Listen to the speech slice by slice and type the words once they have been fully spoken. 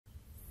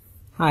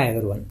Hi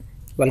everyone,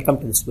 welcome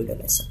to this video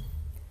lesson.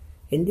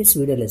 In this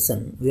video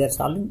lesson, we are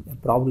solving a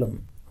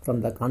problem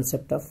from the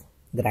concept of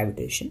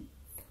gravitation,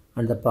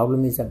 and the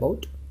problem is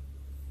about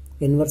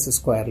inverse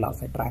square law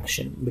of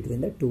attraction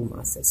between the two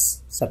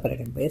masses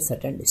separated by a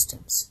certain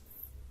distance.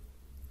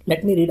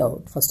 Let me read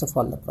out first of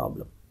all the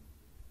problem.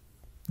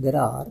 There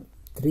are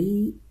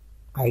three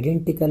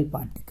identical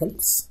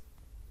particles,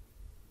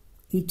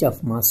 each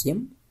of mass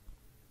m,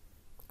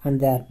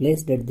 and they are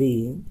placed at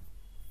the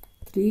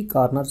three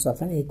corners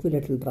of an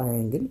equilateral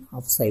triangle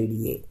of side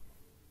A.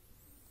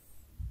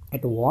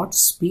 At what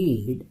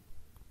speed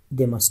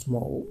they must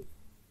move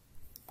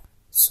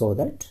so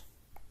that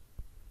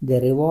they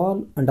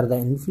revolve under the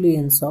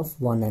influence of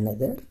one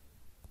another,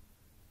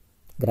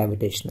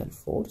 gravitational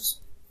force,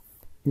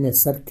 in a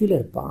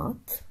circular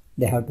path.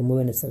 They have to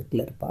move in a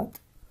circular path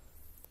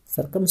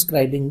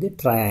circumscribing the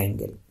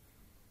triangle.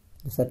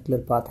 The circular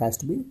path has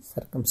to be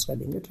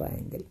circumscribing the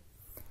triangle,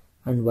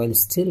 and while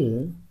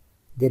still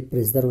they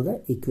preserve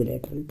the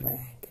equilateral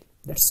triangle.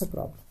 That's the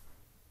problem.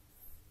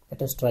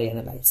 Let us try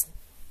analyzing.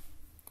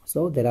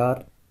 So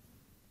there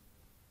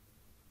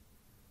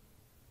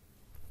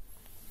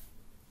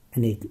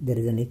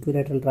is an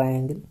equilateral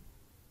triangle.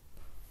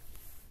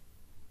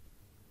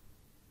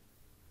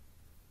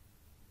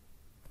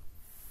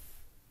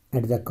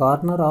 At the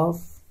corner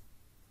of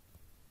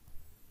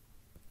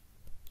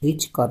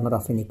each corner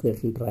of an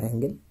equilateral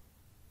triangle,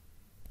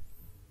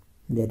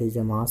 there is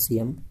a mass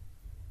m.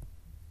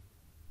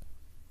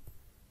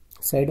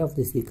 Side of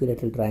this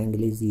equilateral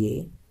triangle is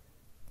A,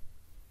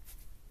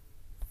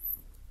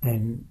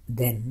 and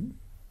then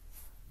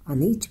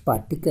on each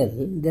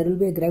particle there will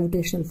be a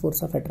gravitational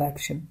force of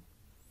attraction.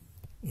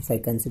 If I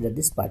consider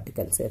this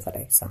particle, say for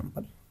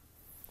example,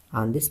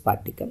 on this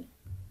particle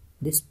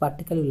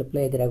will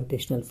apply a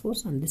gravitational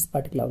force, and this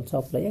particle also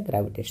apply a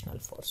gravitational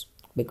force,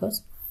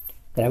 because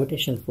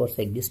gravitational force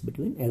exists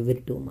between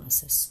every two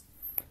masses,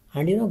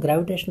 and you know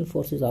gravitational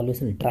force is always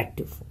an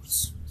attractive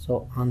force.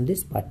 So on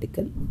this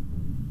particle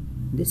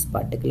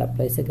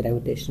applies a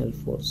gravitational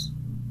force.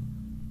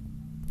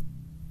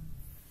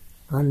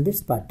 On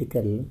this particle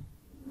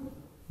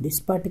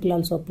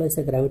also applies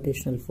a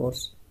gravitational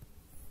force.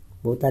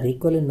 Both are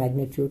equal in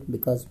magnitude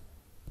because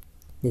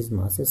these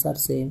masses are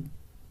same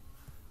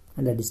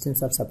and the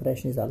distance of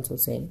separation is also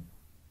same.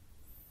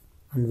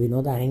 And we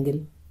know the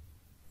angle,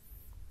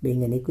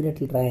 being an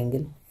equilateral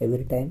triangle,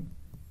 every time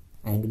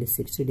angle is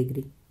 60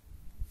 degrees.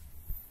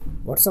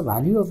 What's the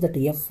value of that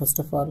F? First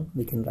of all,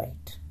 we can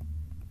write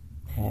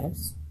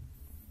as,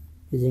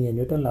 using a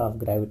Newton law of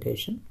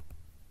gravitation,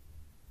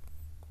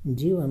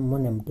 G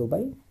m1 m2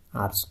 by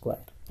r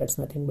square. That's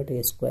nothing but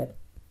a square.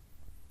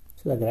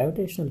 So the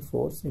gravitational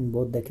force in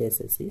both the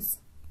cases is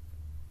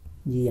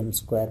gm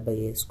square by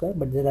a square,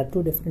 but there are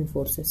two different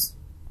forces.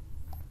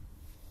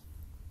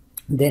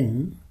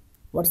 Then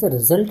what's the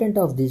resultant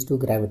of these two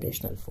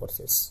gravitational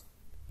forces?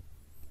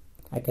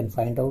 I can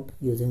find out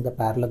using the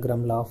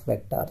parallelogram law of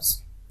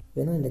vectors.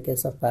 You know, in the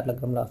case of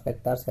parallelogram law of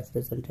vectors, F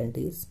resultant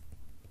is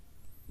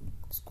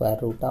square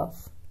root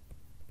of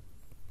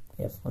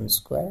f1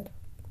 square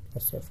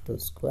plus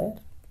f2 square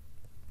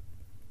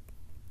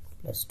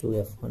plus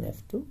 2f1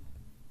 f2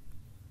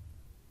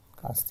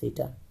 cos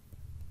theta.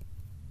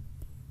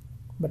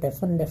 But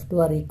f1 and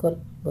f2 are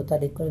equal, both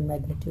are equal in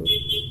magnitude.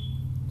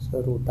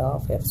 So root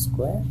of f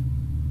square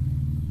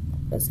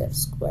plus f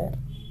square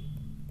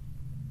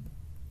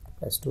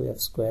plus 2f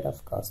square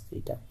of cos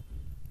theta.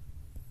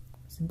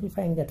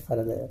 Simplifying that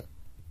further,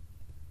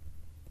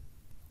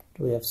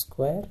 2f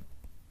square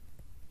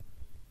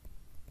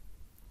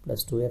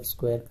plus 2f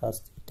square cos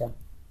theta.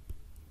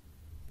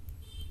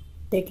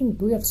 Taking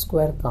 2f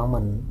square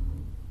common,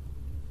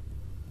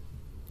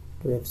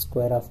 2f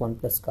square of 1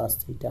 plus cos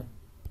theta.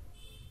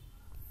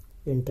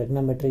 In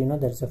trigonometry, you know,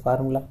 there is a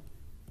formula.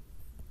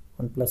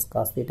 1 plus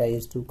cos theta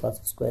is 2 cos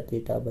square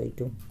theta by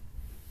 2.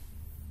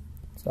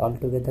 So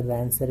altogether the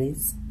answer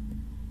is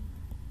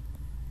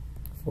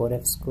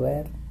 4f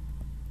square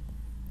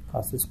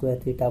cos square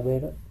theta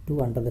by 2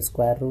 under the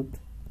square root.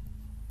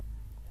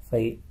 If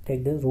I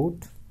take the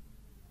root,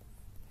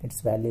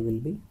 its value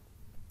will be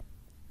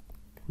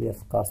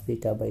 2f cos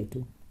theta by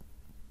 2.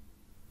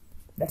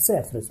 That's the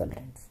F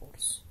resultant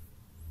force.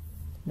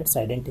 Let's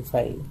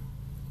identify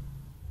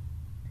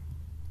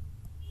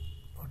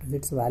what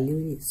its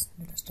value is.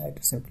 Let us try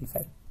to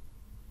simplify.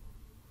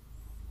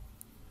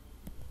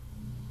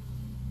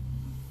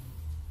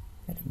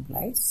 That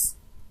implies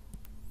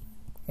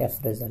F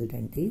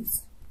resultant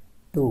is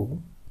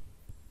 2.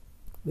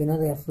 We know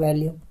the F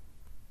value,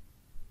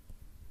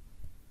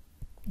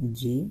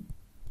 G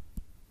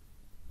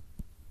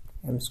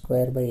m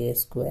square by a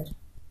square,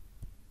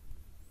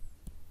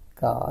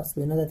 cos,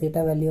 we know the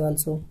theta value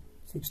also,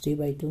 60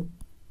 by 2.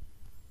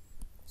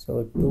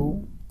 So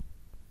 2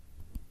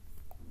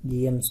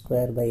 gm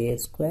square by a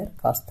square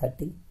cos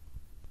 30.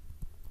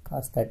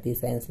 Cos 30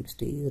 sin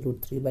 60 is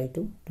root 3 by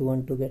 2. 2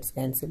 and 2 gets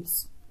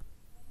cancels.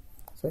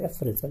 So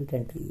F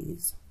resultant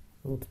is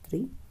root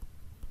 3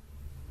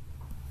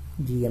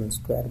 gm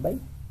square by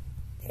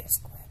a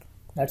square.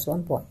 That's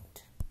one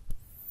point.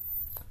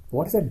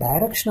 What is the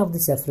direction of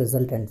this F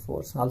resultant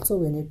force? Also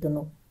we need to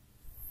know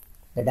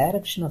the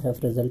direction of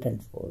F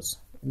resultant force.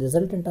 The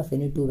resultant of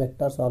any two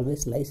vectors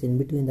always lies in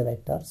between the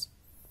vectors.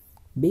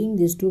 Being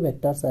these two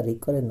vectors are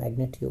equal in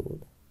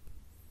magnitude,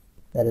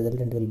 the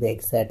resultant will be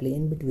exactly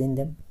in between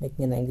them,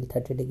 making an angle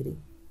 30 degree.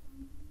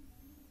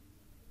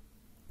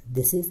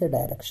 This is the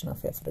direction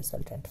of F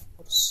resultant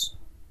force,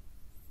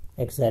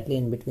 exactly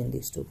in between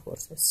these two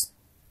forces.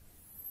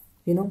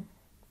 You know,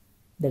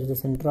 there is the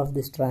center of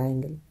this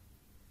triangle.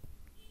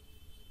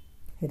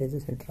 Here is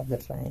the center of the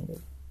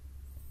triangle.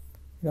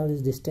 You know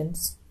this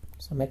distance,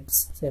 some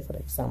x, say for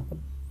example,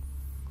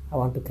 I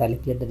want to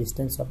calculate the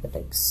distance of that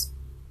x.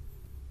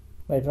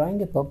 By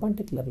drawing a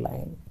perpendicular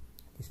line,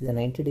 this is a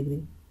 90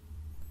 degree,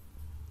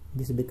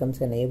 this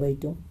becomes an a by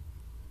 2,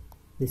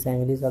 this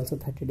angle is also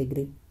 30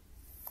 degree.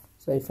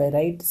 So if I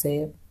write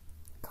say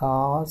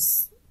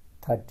cos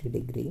 30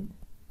 degree,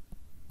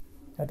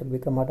 that will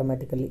become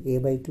automatically a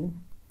by 2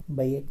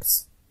 by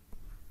x.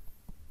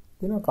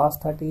 You know cos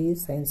 30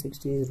 is sin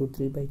 60 is root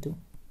 3 by 2.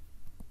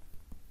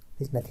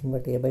 This is nothing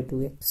but a by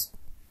 2x.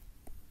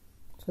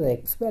 So the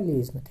x value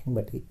is nothing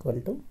but equal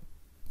to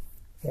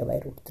a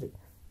by root 3.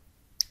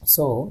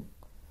 So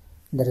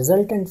the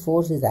resultant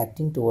force is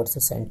acting towards the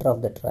center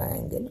of the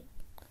triangle.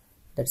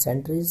 That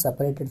center is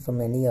separated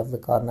from any of the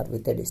corner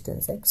with a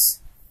distance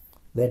x,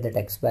 where that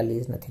x value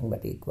is nothing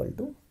but equal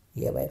to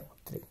a by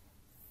root 3.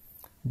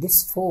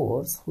 This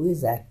force, who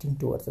is acting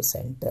towards the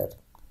center,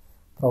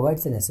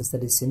 provides a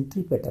necessary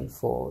centripetal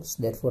force.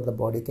 Therefore the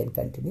body can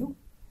continue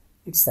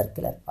its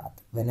circular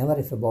path. Whenever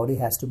if a body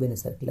has to be in a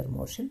circular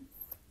motion,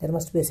 there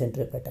must be a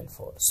centripetal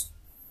force.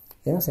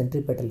 You know,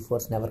 centripetal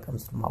force never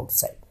comes from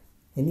outside.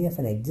 Any of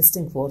an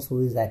existing force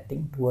who is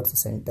acting towards the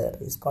center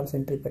is called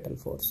centripetal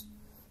force.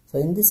 So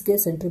in this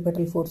case,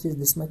 centripetal force is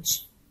this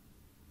much,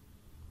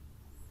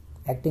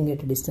 acting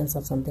at a distance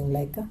of something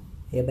like a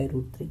by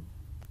root 3.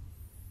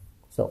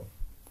 So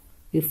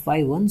if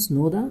I once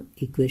know the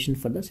equation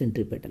for the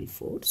centripetal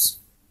force,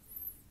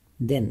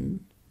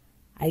 then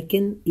I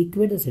can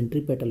equate the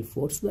centripetal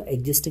force to the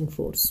existing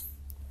force.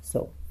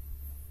 So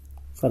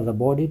for the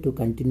body to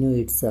continue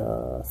its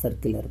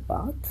circular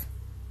path,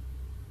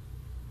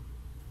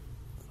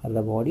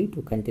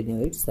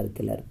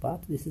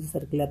 this is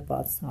circular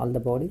path, all the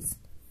bodies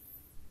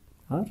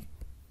are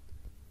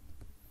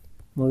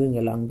moving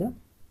along the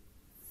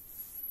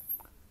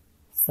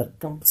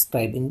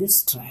circumscribing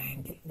this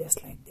triangle,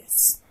 just like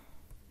this.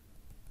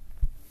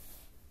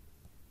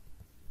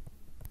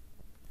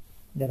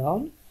 They are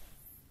all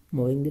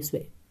moving this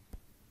way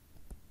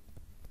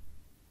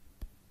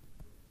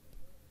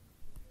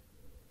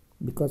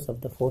because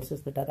of the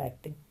forces that are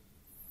acting.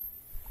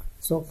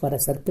 So for a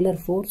circular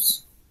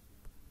force,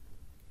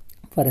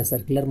 for a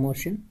circular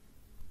motion,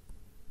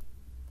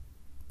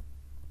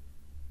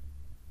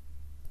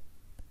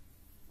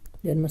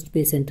 there must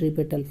be a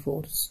centripetal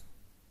force.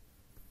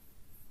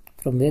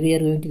 From where you are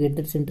going to get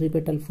the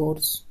centripetal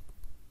force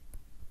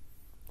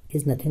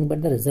is nothing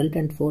but the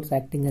resultant force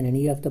acting on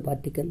any of the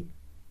particle.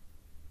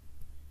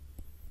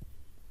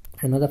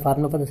 I know the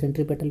formula for the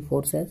centripetal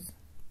force as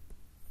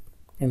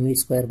mv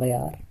square by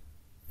r.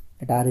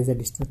 That r is the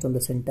distance from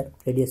the center,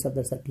 radius of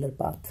the circular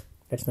path.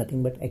 That's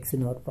nothing but x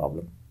in our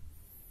problem.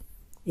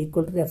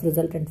 Equal to the F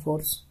resultant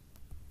force.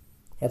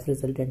 F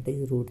resultant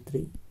is root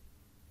 3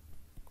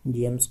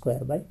 gm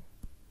square by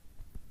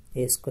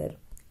a square,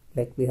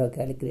 like we have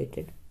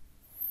calculated.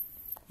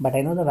 But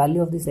I know the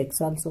value of this x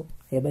also,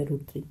 a by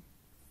root 3.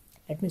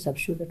 Let me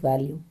substitute that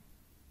value.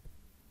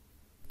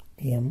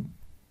 M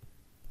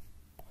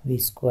v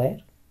square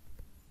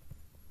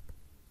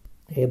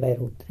a by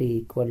root 3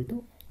 equal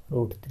to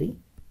root 3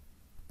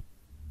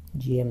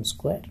 gm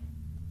square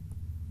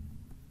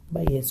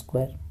by a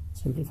square.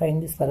 Simplifying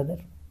this further,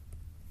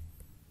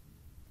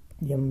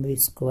 mv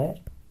square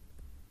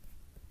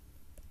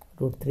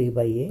root 3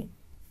 by a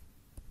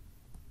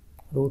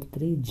root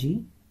 3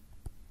 g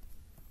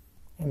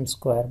m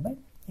square by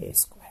a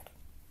square.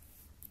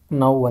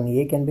 Now one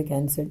a can be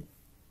cancelled,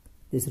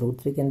 this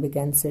root 3 can be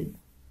cancelled,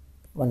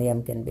 one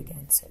m can be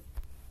cancelled.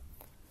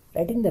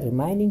 Writing the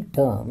remaining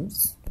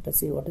terms, let us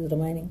see what is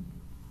remaining.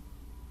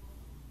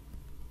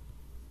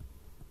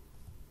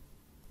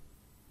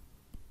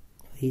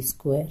 V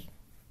square,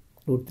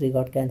 root 3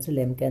 got cancelled,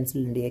 m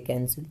cancelled and a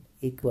cancelled,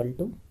 equal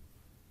to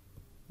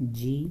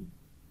g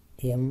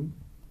m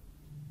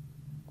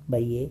by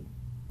a.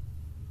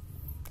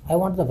 I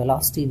want the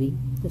velocity v,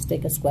 just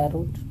take a square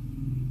root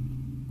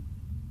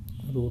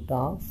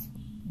of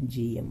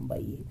gm by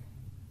a.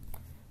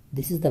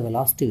 This is the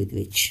velocity with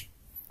which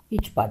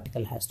each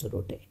particle has to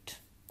rotate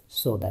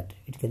so that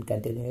it can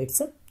continue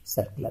its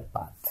circular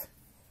path,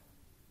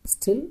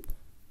 still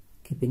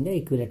keeping the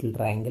equilateral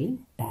triangle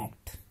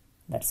intact.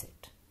 That's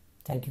it.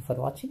 Thank you for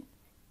watching.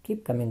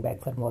 Keep coming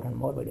back for more and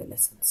more video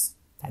lessons.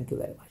 Thank you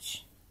very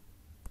much.